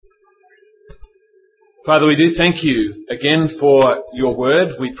Father, we do thank you again for your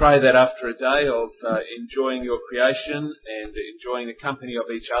word. We pray that after a day of enjoying your creation and enjoying the company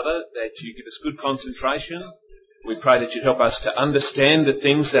of each other, that you give us good concentration. We pray that you'd help us to understand the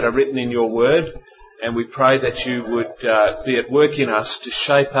things that are written in your word, and we pray that you would be at work in us to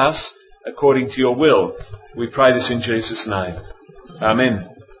shape us according to your will. We pray this in Jesus' name. Amen.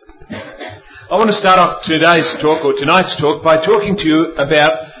 I want to start off tonight's talk by talking to you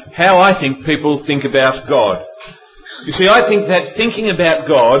about how I think people think about God. You see, I think that thinking about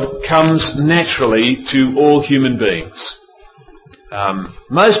God comes naturally to all human beings.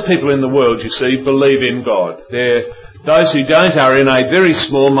 Most people in the world, you see, believe in God. Those who don't are in a very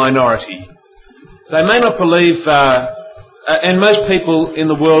small minority. They may not believe, and most people in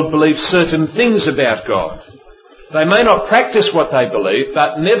the world believe certain things about God. They may not practice what they believe,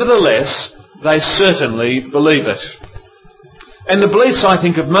 but nevertheless, they certainly believe it. And the beliefs, I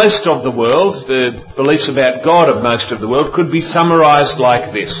think, of most of the world, the beliefs about God of most of the world, could be summarised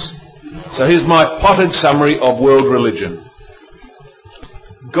like this. So here's my potted summary of world religion.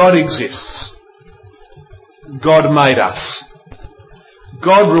 God exists. God made us.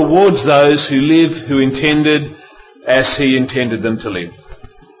 God rewards those who live who intended as He intended them to live.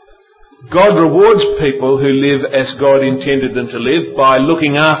 God rewards people who live as God intended them to live by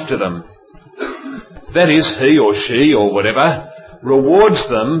looking after them. That is, He or she or whatever rewards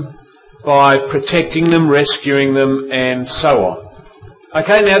them by protecting them, rescuing them, and so on.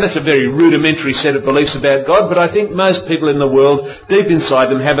 Okay, now that's a very rudimentary set of beliefs about God, but I think most people in the world, deep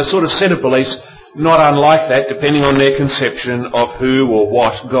inside them, have a sort of set of beliefs not unlike that, depending on their conception of who or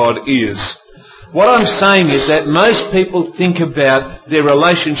what God is. What I'm saying is that most people think about their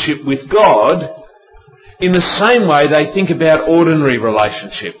relationship with God in the same way they think about ordinary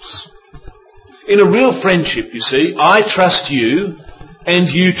relationships. In a real friendship, you see, I trust you and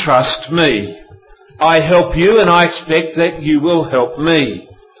you trust me. I help you and I expect that you will help me.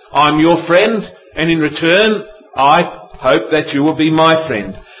 I'm your friend, and in return, I hope that you will be my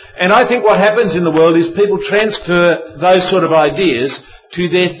friend. And I think what happens in the world is people transfer those sort of ideas to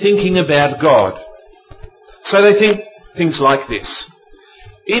their thinking about God. So they think things like this.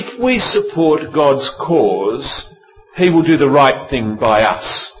 If we support God's cause, He will do the right thing by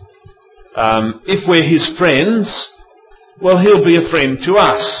us. If we're His friends, well, He'll be a friend to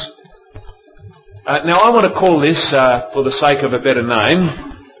us. Now, I want to call this, for the sake of a better name,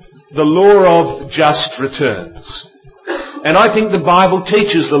 the law of just returns. And I think the Bible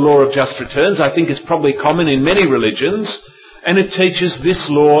teaches the law of just returns. I think it's probably common in many religions, and it teaches this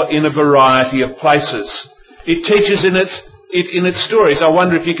law in a variety of places. It teaches in its stories. I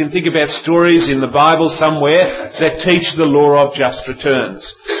wonder if you can think about stories in the Bible somewhere that teach the law of just returns.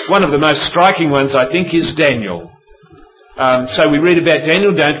 One of the most striking ones, I think, is Daniel. So we read about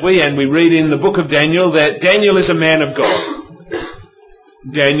Daniel, don't we? And we read in the book of Daniel that Daniel is a man of God.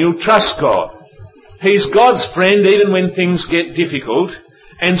 Daniel trusts God. He's God's friend even when things get difficult.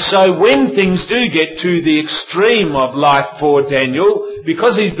 And so when things do get to the extreme of life for Daniel,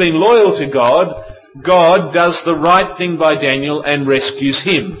 because he's been loyal to God, God does the right thing by Daniel and rescues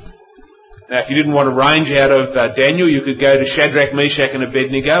him. Now, if you didn't want to range out of Daniel, you could go to Shadrach, Meshach and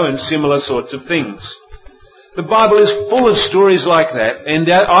Abednego and similar sorts of things. The Bible is full of stories like that, and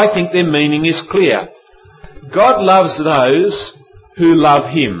I think their meaning is clear. God loves those who love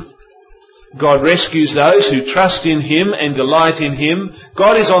Him. God rescues those who trust in Him and delight in Him.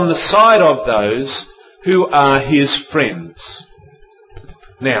 God is on the side of those who are His friends.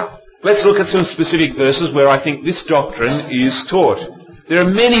 Now, let's look at some specific verses where I think this doctrine is taught. There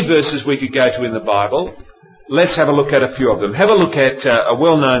are many verses we could go to in the Bible. Let's have a look at a few of them. Have a look at a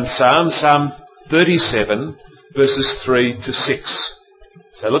well-known psalm, Psalm 37, verses 3 to 6.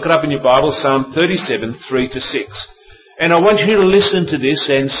 So look it up in your Bible, Psalm 37, 3 to 6. And I want you to listen to this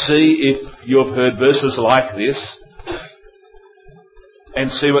and see if you've heard verses like this and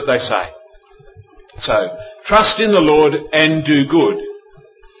see what they say. So, trust in the Lord and do good.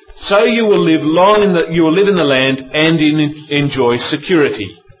 So you will live in the land and enjoy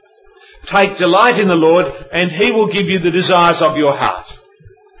security. Take delight in the Lord, and He will give you the desires of your heart.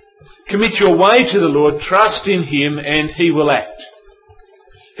 Commit your way to the Lord, trust in Him, and He will act.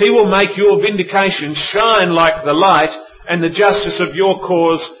 He will make your vindication shine like the light, and the justice of your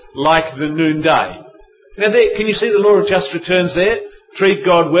cause like the noonday. Now there, can you see the law of just returns there? Treat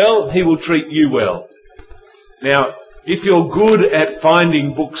God well, He will treat you well. Now, if you're good at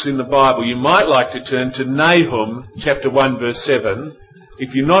finding books in the Bible, you might like to turn to Nahum chapter 1 verse 7.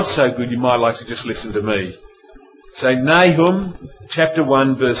 If you're not so good, you might like to just listen to me. So Nahum chapter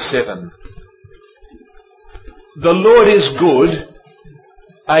 1 verse 7. The Lord is good,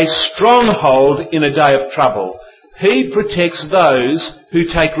 a stronghold in a day of trouble. He protects those who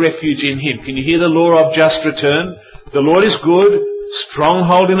take refuge in him. Can you hear the law of just return? The Lord is good,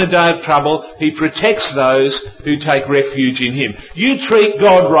 stronghold in a day of trouble. He protects those who take refuge in him. You treat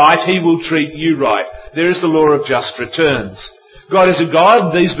God right, he will treat you right. There is the law of just returns. God is a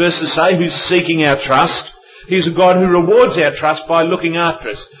God, these verses say, who's seeking our trust. He's a God who rewards our trust by looking after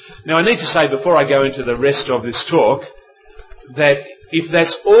us. Now I need to say before I go into the rest of this talk that if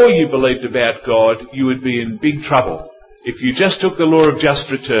that's all you believed about God, you would be in big trouble. If you just took the law of just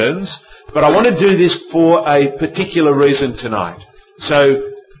returns, but I want to do this for a particular reason tonight.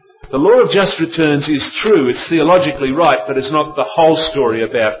 So, the law of just returns is true, it's theologically right, but it's not the whole story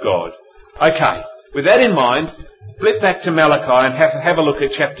about God. Okay, with that in mind, flip back to Malachi and have a look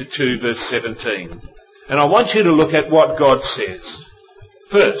at chapter 2, verse 17. And I want you to look at what God says.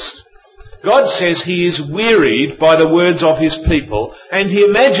 First, God says he is wearied by the words of his people, and he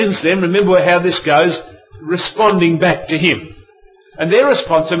imagines them, remember how this goes, responding back to him. And their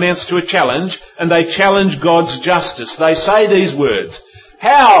response amounts to a challenge, and they challenge God's justice. They say these words,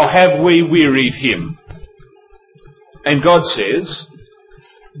 "How have we wearied him?" And God says,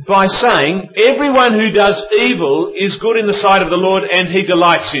 by saying, "Everyone who does evil is good in the sight of the Lord, and he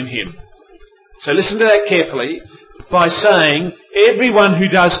delights in him." So listen to that carefully. By saying, everyone who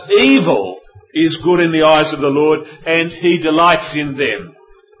does evil is good in the eyes of the Lord, and he delights in them.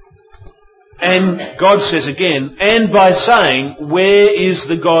 And God says again, and by saying, where is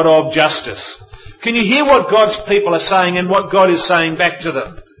the God of justice? Can you hear what God's people are saying and what God is saying back to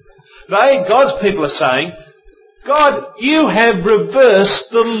them? God's people are saying, God, you have reversed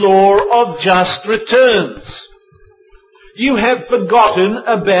the law of just returns. You have forgotten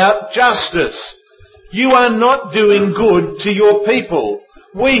about justice. You are not doing good to your people.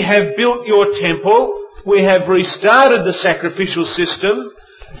 We have built your temple. We have restarted the sacrificial system.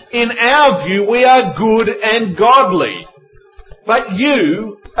 In our view, we are good and godly. But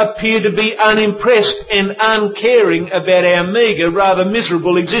you appear to be unimpressed and uncaring about our meagre, rather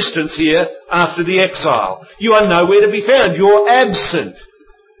miserable existence here after the exile. You are nowhere to be found. You're absent.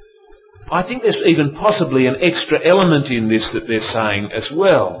 I think there's even possibly an extra element in this that they're saying as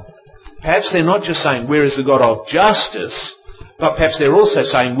well. Perhaps they're not just saying, where is the God of justice, but perhaps they're also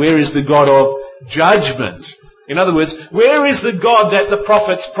saying, where is the God of judgment? In other words, where is the God that the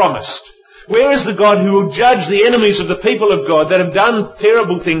prophets promised? Where is the God who will judge the enemies of the people of God that have done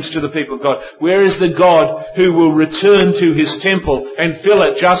terrible things to the people of God? Where is the God who will return to his temple and fill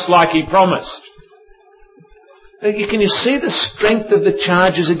it just like he promised? Can you see the strength of the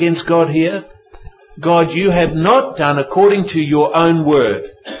charges against God here? God, you have not done according to your own word.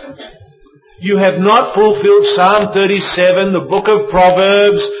 You have not fulfilled Psalm 37, the book of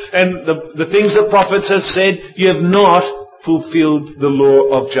Proverbs, and the things the prophets have said. You have not fulfilled the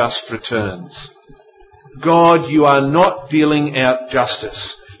law of just returns. God, you are not dealing out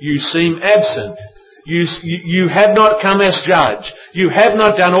justice. You seem absent. You have not come as judge. You have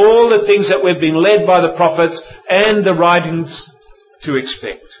not done all the things that we've been led by the prophets and the writings to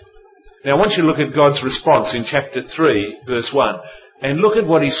expect. Now I want you to look at God's response in chapter 3, verse 1. And look at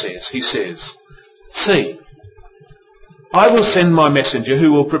what he says. He says, "See, I will send my messenger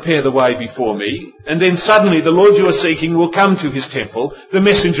who will prepare the way before me, and then suddenly the Lord you are seeking will come to his temple, the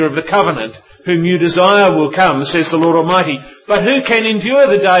messenger of the covenant, whom you desire will come, says the Lord Almighty. But who can endure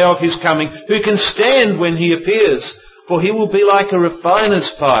the day of his coming? Who can stand when he appears? For he will be like a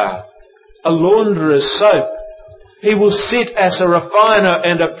refiner's fire, a launderer's soap. He will sit as a refiner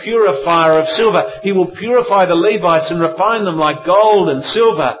and a purifier of silver. He will purify the Levites and refine them like gold and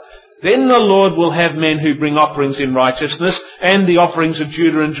silver. Then the Lord will have men who bring offerings in righteousness, and the offerings of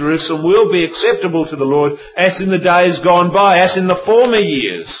Judah and Jerusalem will be acceptable to the Lord, as in the days gone by, as in the former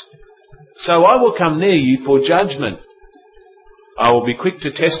years. So I will come near you for judgment. I will be quick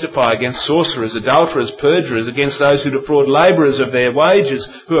to testify against sorcerers, adulterers, perjurers, against those who defraud labourers of their wages,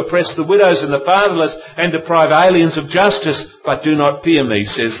 who oppress the widows and the fatherless, and deprive aliens of justice. But do not fear me,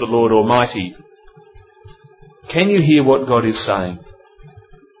 says the Lord Almighty." Can you hear what God is saying?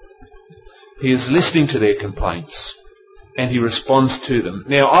 He is listening to their complaints, and he responds to them.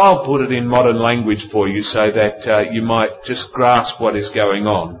 Now, I'll put it in modern language for you so that you might just grasp what is going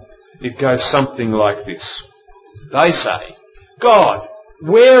on. It goes something like this. They say, "God,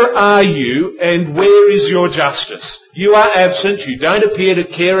 where are you and where is your justice? You are absent, you don't appear to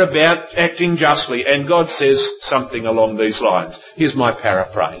care about acting justly." And God says something along these lines. Here's my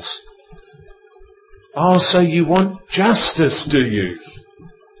paraphrase. "Oh, so you want justice, do you?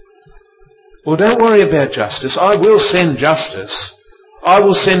 Well, don't worry about justice. I will send justice. I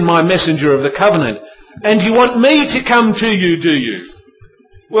will send my messenger of the covenant. And you want me to come to you, do you?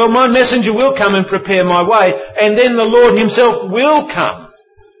 Well, my messenger will come and prepare my way, and then the Lord himself will come.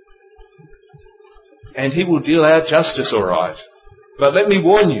 And he will deal out justice, all right. But let me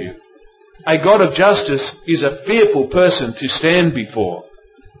warn you, a God of justice is a fearful person to stand before.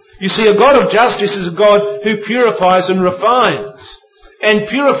 You see, a God of justice is a God who purifies and refines. And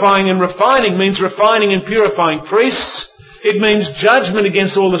purifying and refining means refining and purifying priests. It means judgment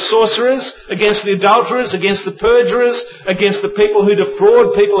against all the sorcerers, against the adulterers, against the perjurers, against the people who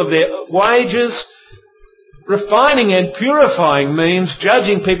defraud people of their wages. Refining and purifying means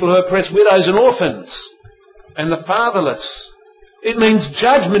judging people who oppress widows and orphans and the fatherless. It means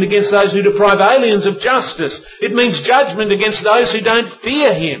judgment against those who deprive aliens of justice. It means judgment against those who don't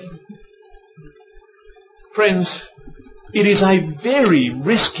fear him. Friends, it is a very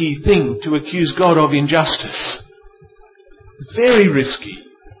risky thing to accuse God of injustice. Very risky.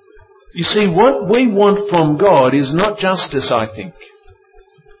 You see, what we want from God is not justice, I think,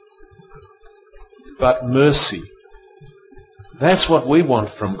 but mercy. That's what we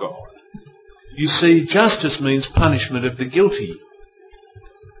want from God. You see, justice means punishment of the guilty.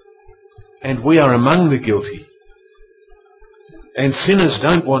 And we are among the guilty. And sinners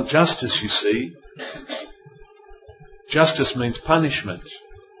don't want justice, you see. Justice means punishment.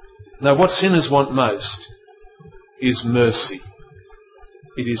 Now, what sinners want most is mercy.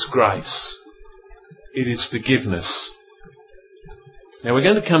 It is grace. It is forgiveness. Now, we're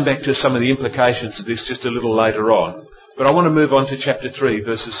going to come back to some of the implications of this just a little later on, but I want to move on to chapter 3,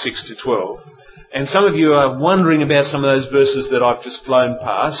 verses 6 to 12. And some of you are wondering about some of those verses that I've just flown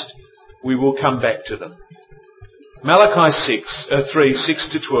past. We will come back to them. Malachi 3, 6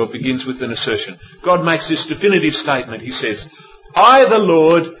 to 12 begins with an assertion. God makes this definitive statement. He says, I, the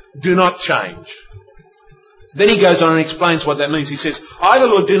Lord, do not change. Then he goes on and explains what that means. He says, I, the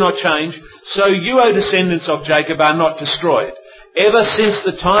Lord, do not change, so you, O descendants of Jacob, are not destroyed. Ever since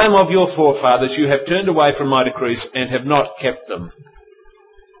the time of your forefathers, you have turned away from my decrees and have not kept them.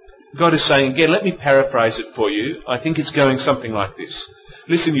 God is saying again, let me paraphrase it for you. I think it's going something like this.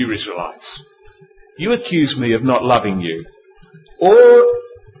 Listen, you Israelites. You accuse me of not loving you,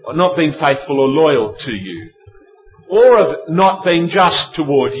 or not being faithful or loyal to you, or of not being just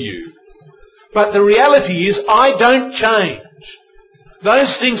toward you. But the reality is, I don't change.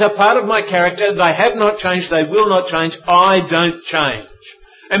 Those things are part of my character. They have not changed. They will not change. I don't change.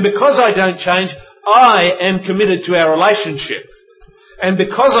 And because I don't change, I am committed to our relationship. And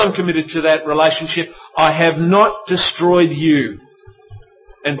because I'm committed to that relationship, I have not destroyed you.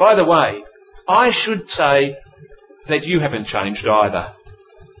 And by the way, I should say that you haven't changed either.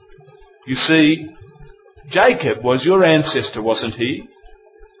 You see, Jacob was your ancestor, wasn't he?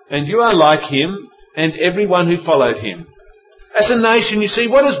 And you are like him and everyone who followed him. As a nation, you see,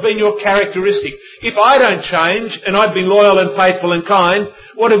 what has been your characteristic? If I don't change and I've been loyal and faithful and kind,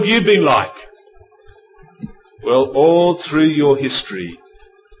 what have you been like? Well, all through your history,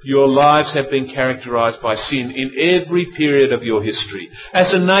 your lives have been characterized by sin in every period of your history.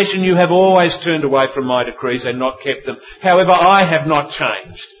 As a nation, you have always turned away from my decrees and not kept them. However, I have not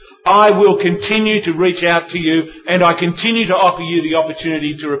changed. I will continue to reach out to you, and I continue to offer you the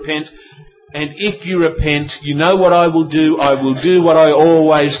opportunity to repent. And if you repent, you know what I will do. I will do what I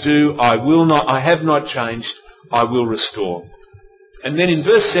always do. I have not changed. I will restore. And then in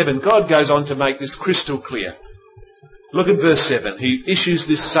verse 7, God goes on to make this crystal clear. Look at verse 7. He issues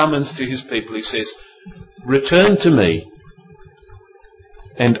this summons to his people. He says, return to me,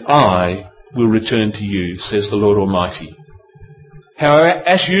 and I will return to you, says the Lord Almighty. However,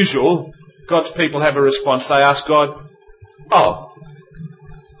 as usual, God's people have a response. They ask God,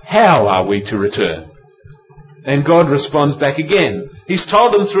 how are we to return? And God responds back again. He's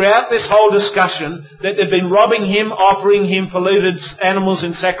told them throughout this whole discussion that they've been robbing him, offering him polluted animals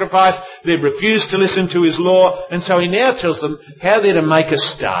in sacrifice. They've refused to listen to his law. And so he now tells them how they're to make a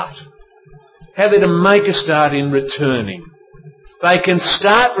start. How they're to make a start in returning. They can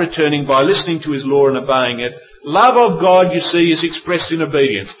start returning by listening to his law and obeying it. Love of God, you see, is expressed in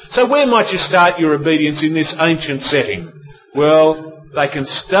obedience. So where might you start your obedience in this ancient setting? Well, they can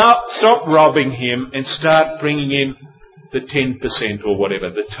stop robbing him and start bringing in the 10% or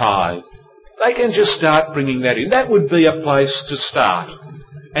whatever, the tithe. They can just start bringing that in. That would be a place to start.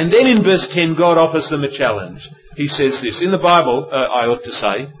 And then in verse 10, God offers them a challenge. He says this. In the Bible, I ought to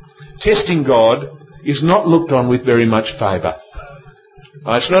say, testing God is not looked on with very much favour.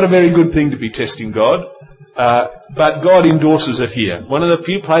 It's not a very good thing to be testing God, but God endorses it here. One of the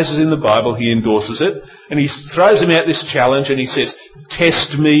few places in the Bible he endorses it, and he throws them out this challenge and he says,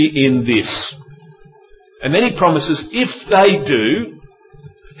 test me in this. And then he promises, if they do,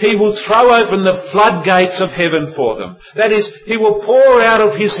 He will throw open the floodgates of heaven for them. That is, He will pour out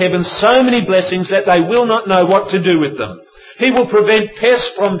of His heaven so many blessings that they will not know what to do with them. He will prevent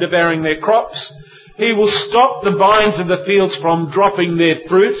pests from devouring their crops. He will stop the vines of the fields from dropping their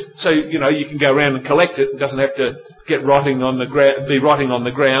fruit. So, you can go around and collect it. It doesn't have to be rotting on the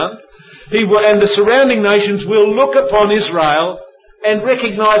ground. He will, and the surrounding nations will look upon Israel and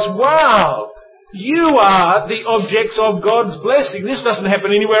recognise, wow, you are the objects of God's blessing. This doesn't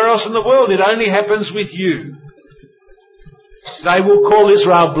happen anywhere else in the world. It only happens with you. They will call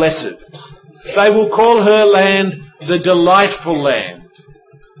Israel blessed. They will call her land the delightful land.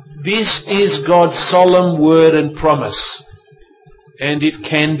 This is God's solemn word and promise, and it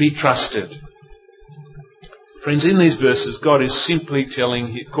can be trusted. Friends, in these verses, God is simply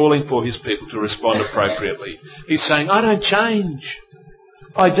calling for His people to respond appropriately. He's saying, I don't change.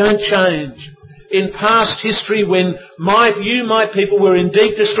 I don't change. In past history, when my people, were in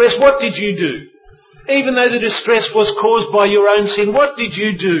deep distress, what did you do? Even though the distress was caused by your own sin, what did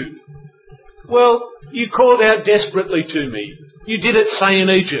you do? Well, you called out desperately to me. You did it, say, in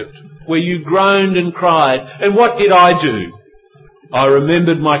Egypt, where you groaned and cried. And what did I do? I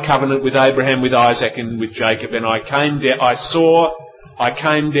remembered my covenant with Abraham, with Isaac, and with Jacob, and I came down,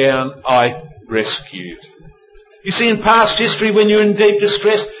 I rescued. You see, in past history, when you were in deep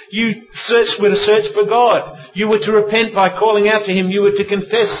distress, you were to search for God. You were to repent by calling out to Him. You were to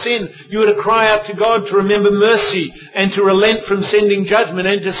confess sin. You were to cry out to God to remember mercy and to relent from sending judgment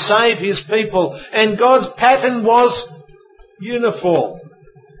and to save His people. And God's pattern was uniform.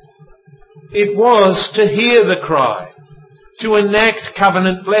 It was to hear the cry, to enact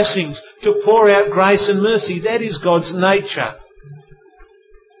covenant blessings, to pour out grace and mercy. That is God's nature.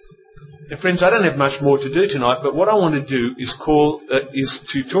 Now, friends, I don't have much more to do tonight, but what I want to do is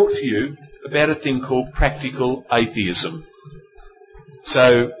to talk to you about a thing called practical atheism.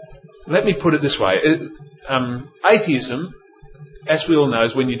 So, let me put it this way. Atheism, as we all know,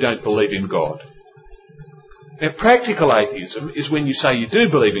 is when you don't believe in God. Now, practical atheism is when you say you do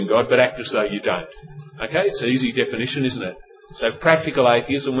believe in God, but act as though you don't. Okay? It's an easy definition, isn't it? So, practical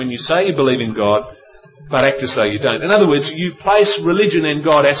atheism, when you say you believe in God, but act as though you don't. In other words, you place religion and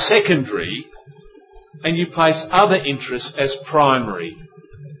God as secondary, and you place other interests as primary.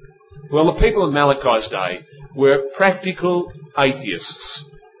 Well, the people of Malachi's day were practical atheists.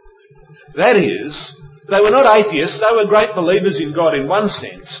 That is, they were not atheists, they were great believers in God in one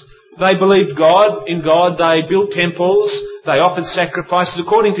sense. They believed in God, they built temples, they offered sacrifices.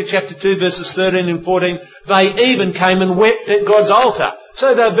 According to chapter 2, verses 13 and 14, they even came and wept at God's altar.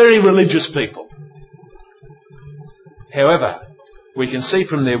 So they're very religious people. However, we can see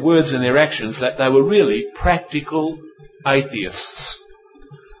from their words and their actions that they were really practical atheists.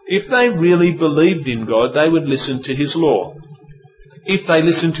 If they really believed in God, they would listen to His law. If they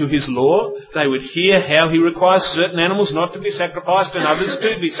listened to His law, they would hear how He requires certain animals not to be sacrificed and others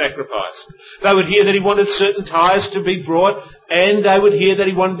to be sacrificed. They would hear that He wanted certain tithes to be brought, and they would hear that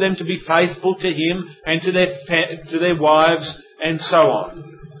He wanted them to be faithful to Him and to their wives, and so on.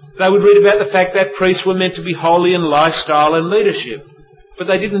 They would read about the fact that priests were meant to be holy in lifestyle and leadership. But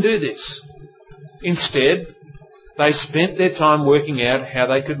they didn't do this. Instead, they spent their time working out how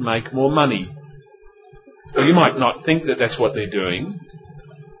they could make more money. Well, you might not think that that's what they're doing,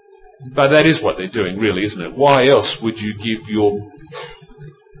 but that is what they're doing, really, isn't it? Why else would you give your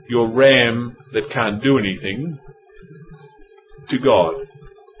ram that can't do anything to God?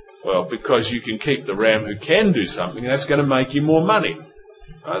 Well, because you can keep the ram who can do something, and that's going to make you more money.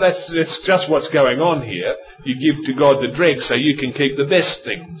 That's just what's going on here. You give to God the dregs so you can keep the best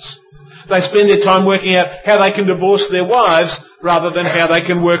things. They spend their time working out how they can divorce their wives rather than how they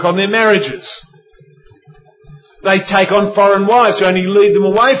can work on their marriages. They take on foreign wives who only lead them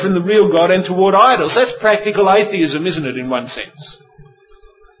away from the real God and toward idols. That's practical atheism, isn't it, in one sense?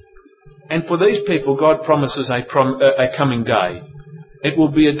 And for these people, God promises a coming day. It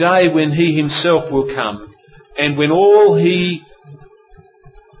will be a day when He Himself will come, and when all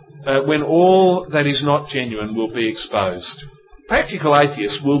that is not genuine will be exposed. Practical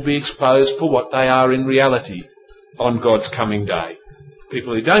atheists will be exposed for what they are in reality on God's coming day.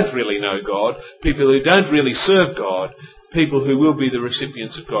 People who don't really know God, people who don't really serve God, people who will be the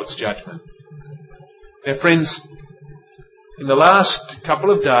recipients of God's judgment. Now, friends, in the last couple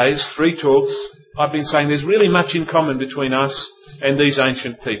of days, 3 talks, I've been saying there's really much in common between us and these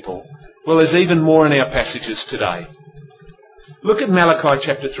ancient people. Well, there's even more in our passages today. Look at Malachi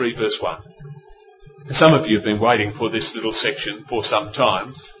chapter 3, verse 1. Some of you have been waiting for this little section for some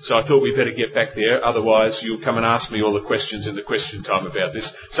time, so I thought we'd better get back there, otherwise you'll come and ask me all the questions in the question time about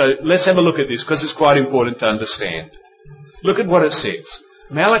this. So let's have a look at this, because it's quite important to understand. Look at what it says.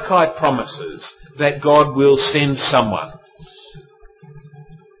 Malachi promises that God will send someone.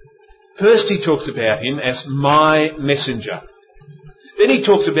 First he talks about him as my messenger. Then he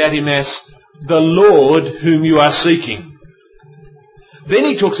talks about him as the Lord whom you are seeking. Then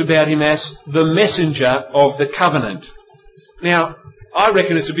he talks about him as the messenger of the covenant. Now, I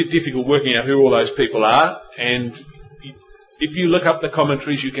reckon it's a bit difficult working out who all those people are, and if you look up the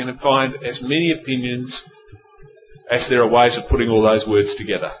commentaries you can find as many opinions as there are ways of putting all those words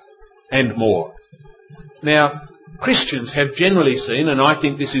together, and more. Now, Christians have generally seen, and I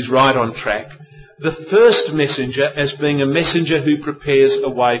think this is right on track, the first messenger as being a messenger who prepares a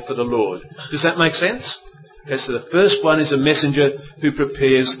way for the Lord. Does that make sense? Okay, so the first one is a messenger who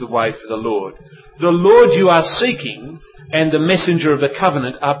prepares the way for the Lord. The Lord you are seeking and the messenger of the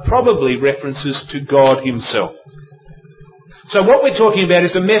covenant are probably references to God himself. So what we're talking about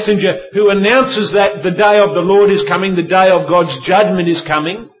is a messenger who announces that the day of the Lord is coming, the day of God's judgment is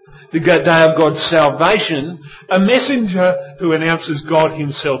coming, the day of God's salvation, a messenger who announces God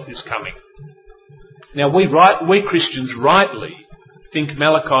himself is coming. Now we Christians rightly think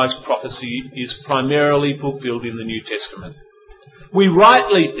Malachi's prophecy is primarily fulfilled in the New Testament. We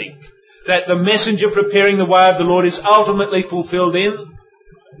rightly think that the messenger preparing the way of the Lord is ultimately fulfilled in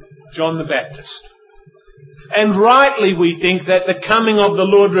John the Baptist. And rightly we think that the coming of the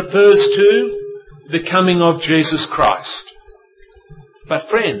Lord refers to the coming of Jesus Christ. But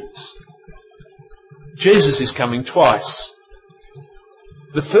friends, Jesus is coming twice.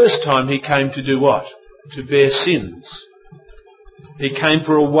 The first time he came to do what? To bear sins. He came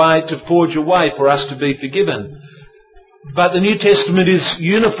for a way, to forge a way for us to be forgiven. But the New Testament is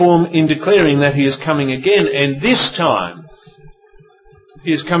uniform in declaring that he is coming again, and this time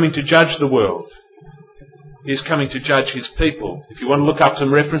he is coming to judge the world. He is coming to judge his people. If you want to look up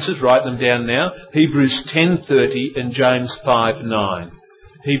some references, write them down now. Hebrews 10:30 and James 5:9.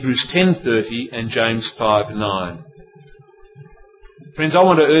 Hebrews 10:30 and James 5:9. Friends, I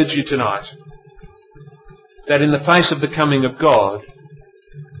want to urge you tonight that in the face of the coming of God,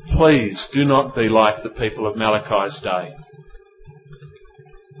 please do not be like the people of Malachi's day.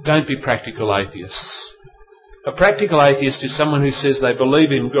 Don't be practical atheists. A practical atheist is someone who says they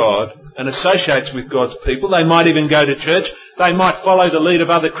believe in God and associates with God's people. They might even go to church. They might follow the lead of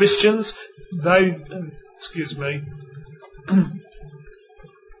other Christians. They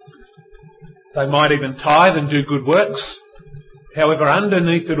might even tithe and do good works. However,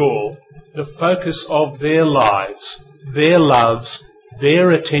 underneath it all, the focus of their lives, their loves,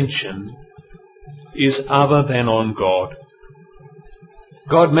 their attention is other than on God.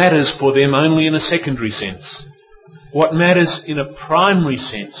 God matters for them only in a secondary sense. What matters in a primary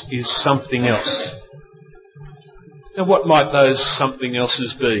sense is something else. Now, what might those something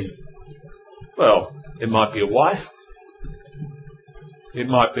else's be? Well, it might be a wife. It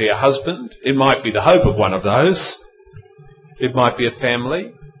might be a husband. It might be the hope of one of those. It might be a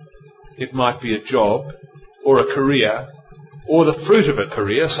family. It might be a job or a career or the fruit of a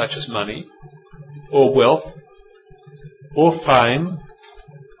career such as money or wealth or fame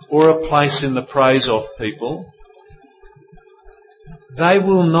or a place in the praise of people. They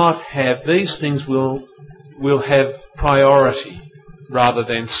will not have, these things will have priority rather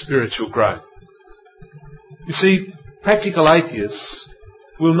than spiritual growth. You see, practical atheists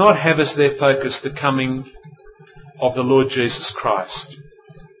will not have as their focus the coming of the Lord Jesus Christ.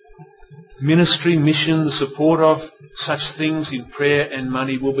 Ministry, mission, the support of such things in prayer and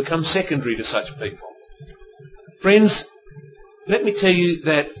money will become secondary to such people. Friends, let me tell you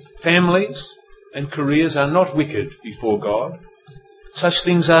that families and careers are not wicked before God. Such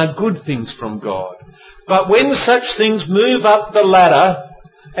things are good things from God. But when such things move up the ladder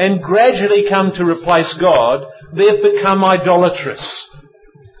and gradually come to replace God, they've become idolatrous.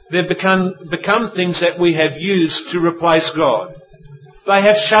 They've become things that we have used to replace God. They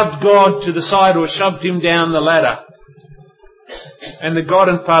have shoved God to the side or shoved him down the ladder. And the God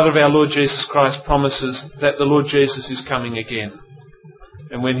and Father of our Lord Jesus Christ promises that the Lord Jesus is coming again.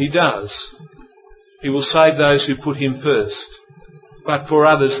 And when he does, he will save those who put him first. But for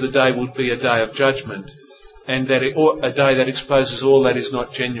others the day will be a day of judgment, and a day that exposes all that is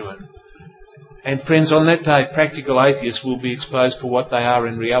not genuine. And friends, on that day, practical atheists will be exposed for what they are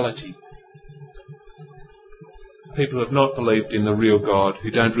in reality. People who have not believed in the real God,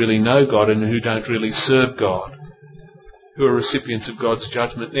 who don't really know God and who don't really serve God, who are recipients of God's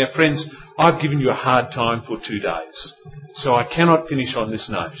judgment. Now, friends, I've given you a hard time for 2 days, so I cannot finish on this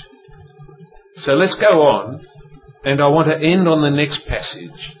note. So let's go on, and I want to end on the next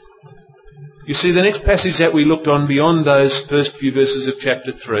passage. You see, the next passage that we looked on beyond those first few verses of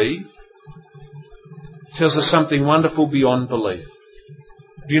chapter 3 tells us something wonderful beyond belief.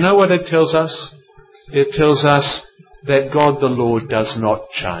 Do you know what it tells us? It tells us that God the Lord does not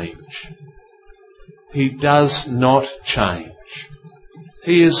change. He does not change.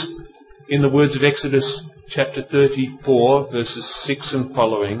 He is, in the words of Exodus chapter 34, verses 6 and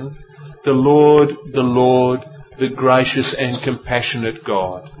following, the Lord, the gracious and compassionate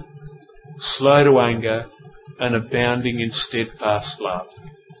God, slow to anger and abounding in steadfast love.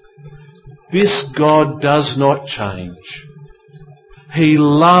 This God does not change. He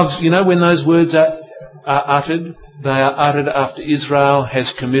loves, you know, when those words are uttered, they are uttered after Israel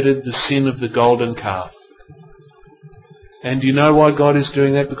has committed the sin of the golden calf. And do you know why God is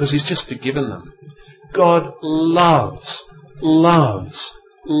doing that? Because He's just forgiven them. God loves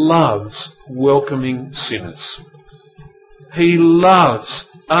welcoming sinners. He loves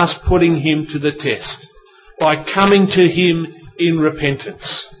us putting Him to the test by coming to Him in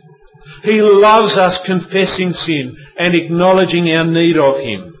repentance. He loves us confessing sin and acknowledging our need of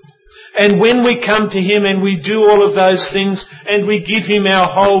Him. And when we come to Him and we do all of those things and we give Him our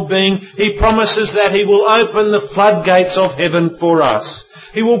whole being, He promises that He will open the floodgates of heaven for us.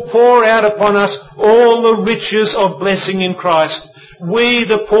 He will pour out upon us all the riches of blessing in Christ. We,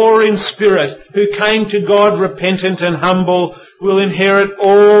 the poor in spirit, who came to God repentant and humble, will inherit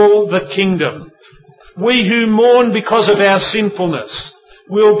all the kingdom. We who mourn because of our sinfulness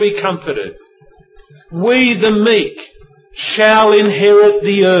will be comforted. We, the meek, shall inherit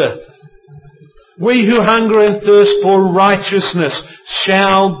the earth. We who hunger and thirst for righteousness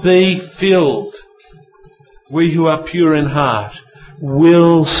shall be filled. We who are pure in heart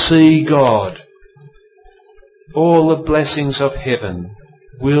will see God. All the blessings of heaven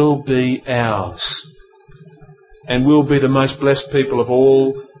will be ours. And we'll be the most blessed people of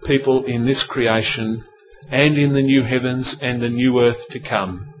all people in this creation and in the new heavens and the new earth to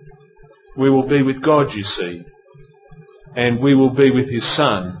come. We will be with God, you see. And we will be with His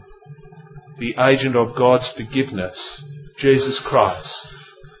Son, the agent of God's forgiveness, Jesus Christ,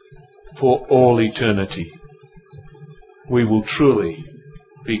 for all eternity. We will truly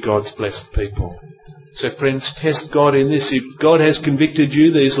be God's blessed people. So friends, test God in this. If God has convicted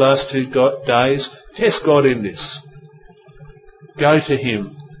you these last 2 days, test God in this. Go to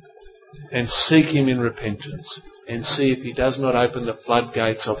Him and seek Him in repentance and see if He does not open the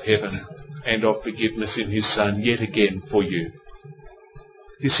floodgates of heaven and of forgiveness in His Son yet again for you.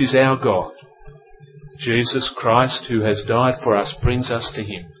 This is our God. Jesus Christ, who has died for us, brings us to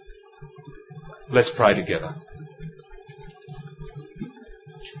Him. Let's pray together.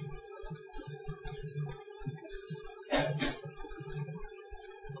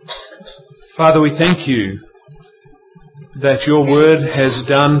 Father, we thank You that Your word has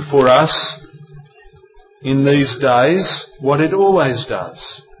done for us in these days what it always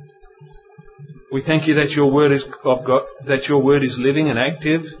does. We thank You that Your word is of God, that Your word is living and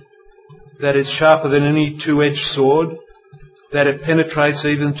active, that it's sharper than any two-edged sword, that it penetrates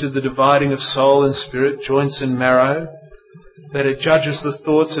even to the dividing of soul and spirit, joints and marrow, that it judges the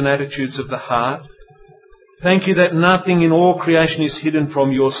thoughts and attitudes of the heart. Thank You that nothing in all creation is hidden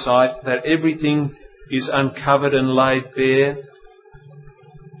from Your sight, that everything is uncovered and laid bare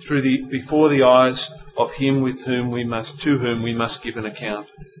before the eyes of Him to whom we must give an account.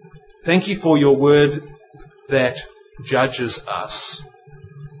 Thank You for Your word that judges us.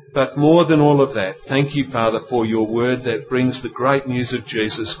 But more than all of that, thank You, Father, for Your word that brings the great news of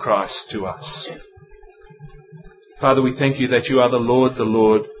Jesus Christ to us. Father, we thank You that You are the Lord,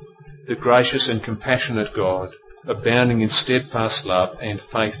 the gracious and compassionate God, abounding in steadfast love and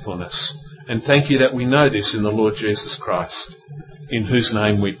faithfulness. And thank You that we know this in the Lord Jesus Christ, in whose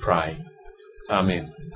name we pray. Amen.